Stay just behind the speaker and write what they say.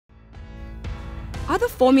Are the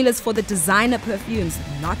formulas for the designer perfumes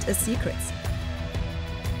not a secret?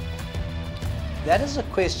 That is a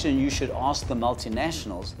question you should ask the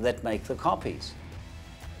multinationals that make the copies.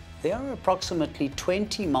 There are approximately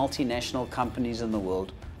 20 multinational companies in the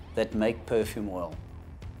world that make perfume oil.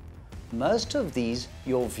 Most of these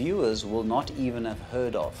your viewers will not even have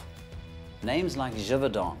heard of. Names like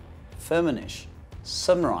Givaudan, Firmenich,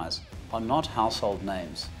 Symrise are not household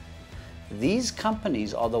names. These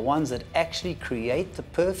companies are the ones that actually create the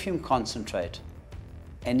perfume concentrate,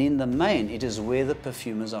 and in the main it is where the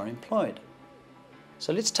perfumers are employed.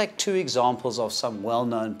 So let's take two examples of some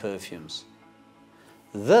well-known perfumes.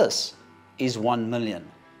 This is 1 million,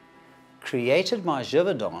 created by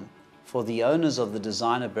Givaudan for the owners of the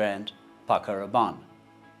designer brand Paco Rabanne.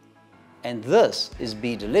 And this is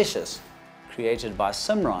Be Delicious, created by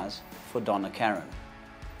Symrise for Donna Karan.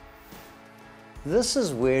 This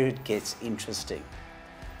is where it gets interesting.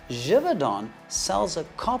 Givaudan sells a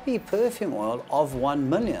copy perfume oil of 1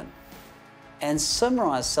 million, and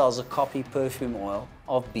Symrise sells a copy perfume oil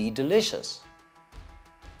of Be Delicious.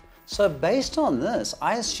 So based on this,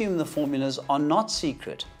 I assume the formulas are not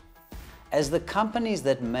secret, as the companies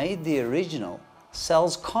that made the original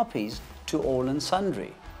sells copies to all and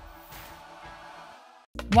sundry.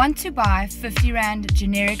 Want to buy 50 Rand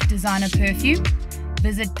generic designer perfume?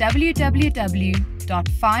 Visit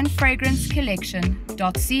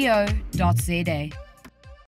www.finefragrancecollection.co.za.